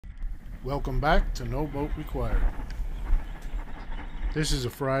Welcome back to No Boat Required. This is a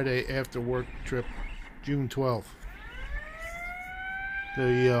Friday after work trip, June 12th.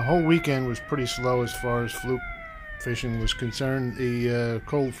 The whole weekend was pretty slow as far as fluke fishing was concerned. The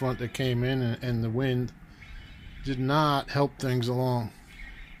cold front that came in and the wind did not help things along.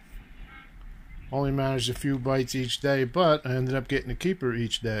 Only managed a few bites each day, but I ended up getting a keeper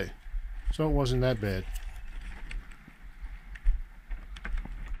each day, so it wasn't that bad.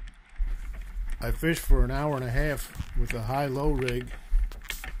 I fished for an hour and a half with a high-low rig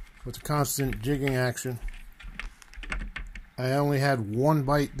with a constant jigging action. I only had one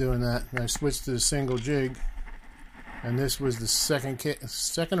bite doing that, and I switched to the single jig, and this was the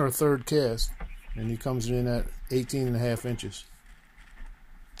second or third cast, and he comes in at 18.5 inches.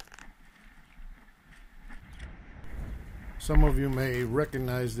 Some of you may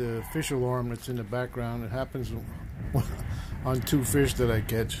recognize the fish alarm that's in the background. It happens on two fish that I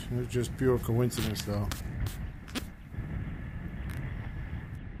catch. It's just pure coincidence, though.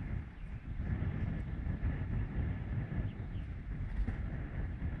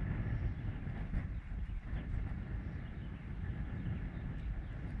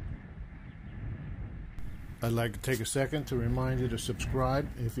 I'd like to take a second to remind you to subscribe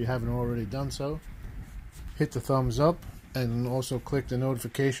if you haven't already done so. Hit the thumbs up and also click the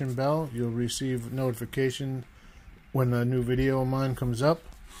notification bell. You'll receive notification when a new video of mine comes up.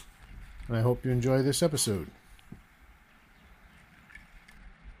 And I hope you enjoy this episode.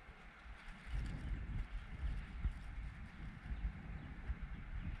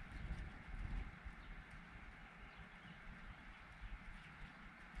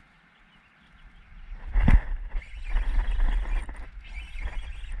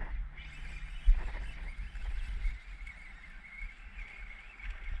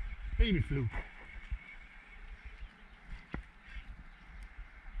 Baby Fluke.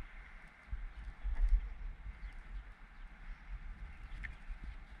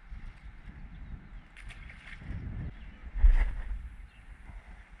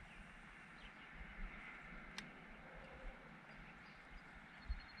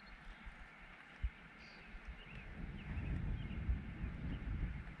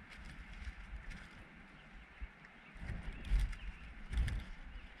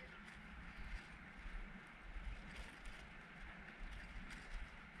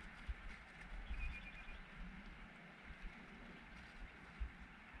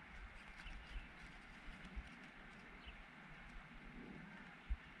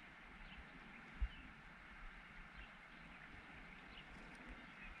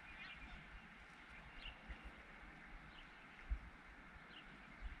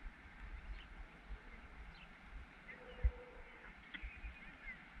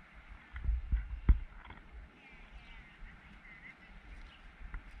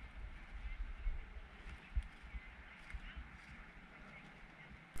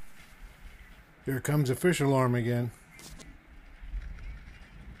 Here comes a fish alarm again.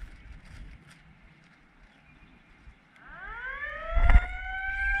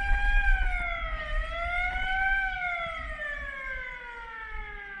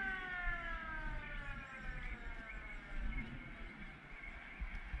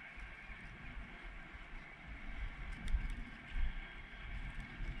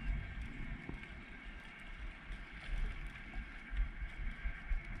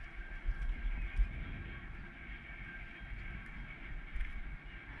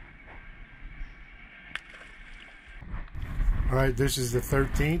 Alright, this is the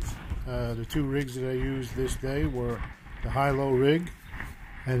 13th. The two rigs that I used this day were the high-low rig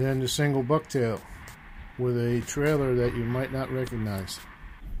and then the single bucktail with a trailer that you might not recognize.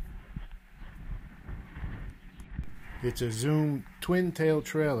 It's a Zoom twin-tail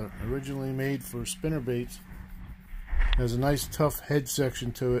trailer, originally made for spinnerbaits. Has a nice tough head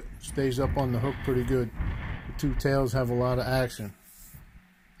section to it, stays up on the hook pretty good. The two tails have a lot of action.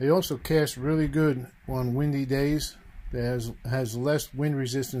 They also cast really good on windy days. It has less wind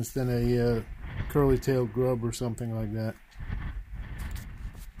resistance than a curly-tailed grub or something like that.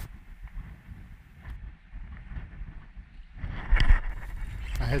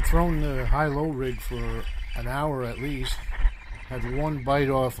 I had thrown the high-low rig for an hour at least. Had one bite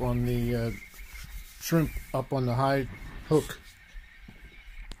off on the shrimp up on the high hook.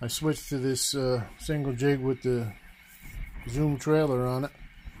 I switched to this single jig with the Zoom trailer on it.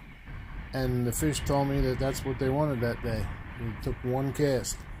 And the fish told me that that's what they wanted that day. It took one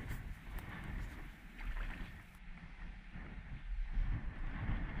cast.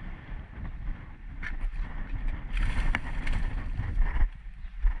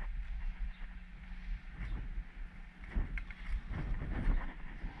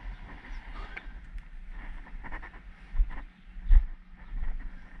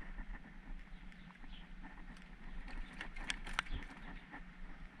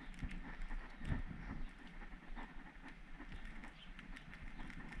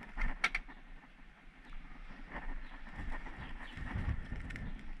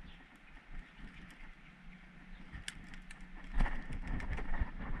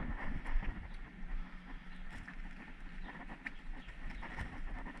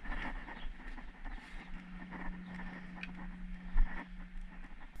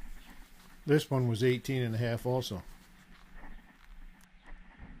 This one was 18.5 also.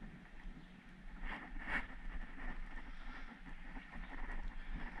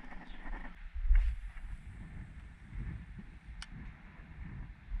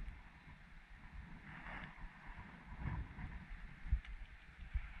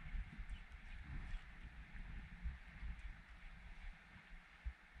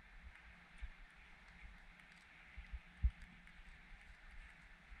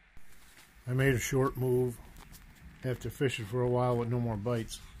 I made a short move after fishing for a while with no more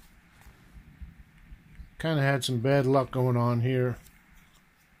bites. Kind of had some bad luck going on here.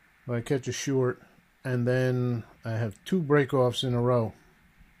 I catch a short, and then I have 2 break-offs in a row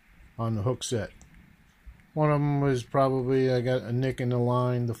on the hook set. One of them was probably, I got a nick in the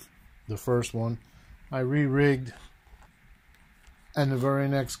line, the first one. I re-rigged, and the very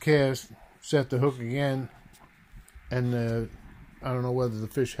next cast, set the hook again, and I don't know whether the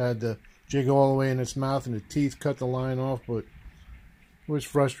fish had the jig all the way in its mouth and the teeth cut the line off, but it was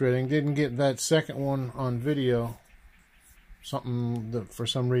frustrating. Didn't get that second one on video. For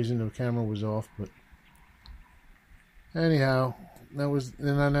some reason the camera was off, but anyhow, that was,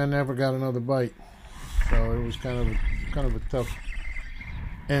 and then I never got another bite. So it was kind of a tough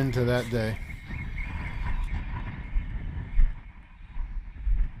end to that day.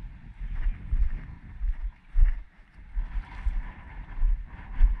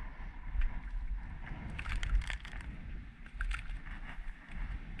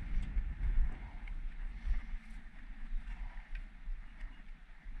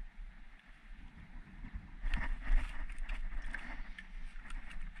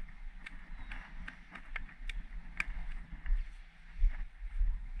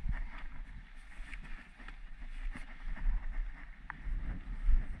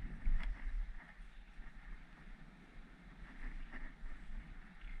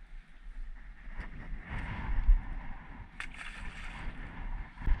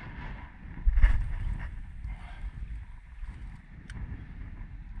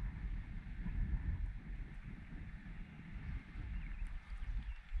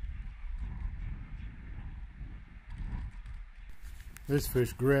 This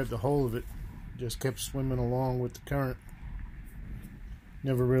fish grabbed a hold of it, just kept swimming along with the current.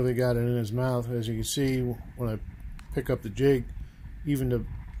 Never really got it in his mouth. As you can see, when I pick up the jig, even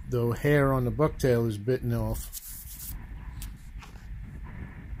the hair on the bucktail is bitten off.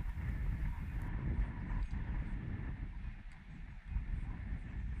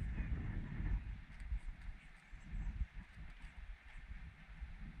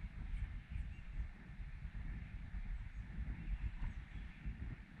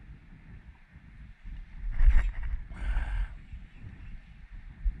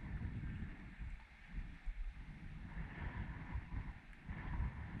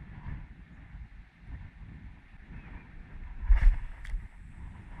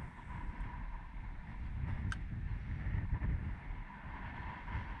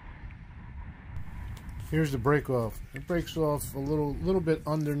 Here's the break off. It breaks off a little bit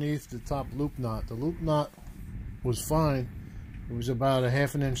underneath the top loop knot. The loop knot was fine. It was about a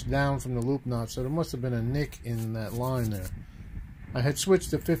 ½ an inch down from the loop knot, so there must have been a nick in that line there. I had switched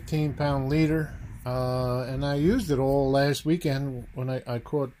to 15-pound leader, and I used it all last weekend when I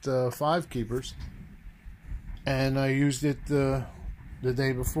caught 5 keepers, and I used it the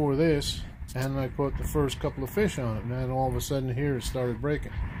day before this, and I caught the first couple of fish on it, and then all of a sudden here it started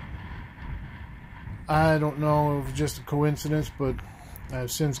breaking. I don't know if it's just a coincidence, but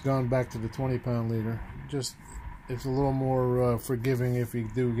I've since gone back to the 20-pound leader. Just, it's a little more forgiving if you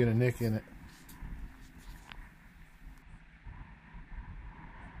do get a nick in it.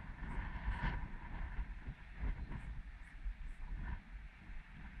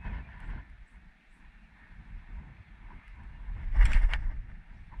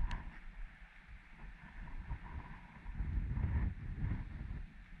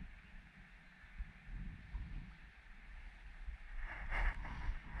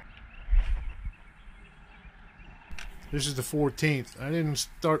 This is the 14th. I didn't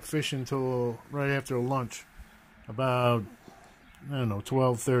start fishing until right after lunch, about, I don't know,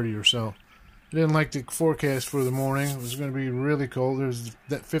 12:30 or so. I didn't like the forecast for the morning. It was going to be really cold. There was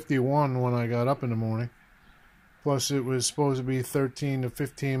that 51 when I got up in the morning. Plus it was supposed to be 13 to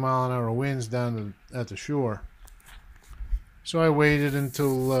 15 mile-an-hour winds down at the shore. So I waited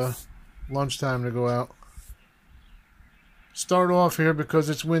until lunchtime to go out. Start off here because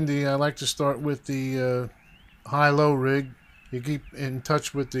it's windy. I like to start with the high-low rig. You keep in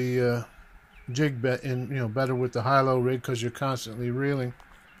touch with the jig better with the high-low rig because you're constantly reeling.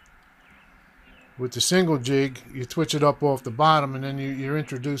 With the single jig, you twitch it up off the bottom, and then you're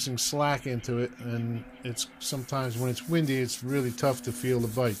introducing slack into it, and it's sometimes when it's windy, it's really tough to feel the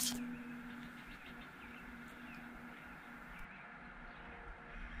bites.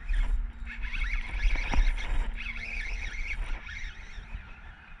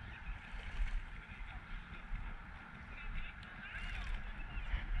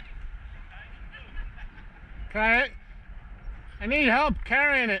 Okay, I need help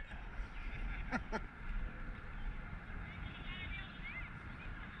carrying it.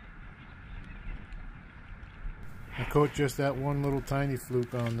 I caught just that one little tiny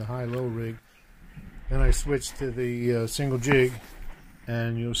fluke on the high-low rig. Then I switched to the single jig,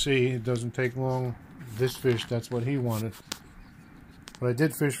 and you'll see it doesn't take long. This fish, that's what he wanted. But I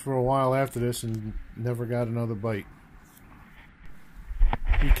did fish for a while after this and never got another bite.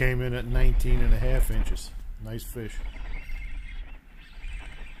 He came in at 19.5 inches. Nice fish.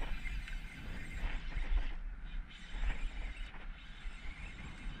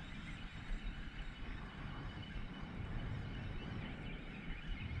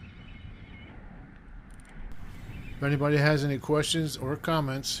 If anybody has any questions or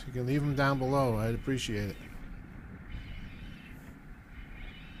comments, you can leave them down below. I'd appreciate it.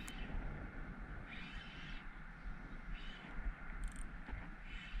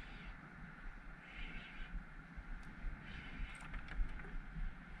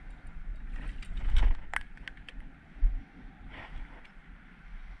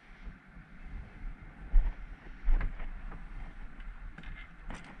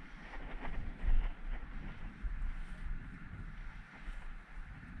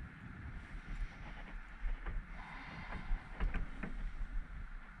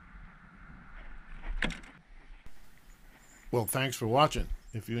 Well, thanks for watching.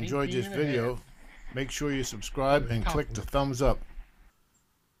 If you enjoyed this video, make sure you subscribe and click the thumbs up.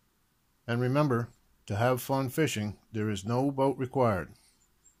 And remember, to have fun fishing, there is no boat required.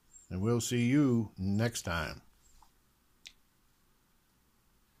 And we'll see you next time.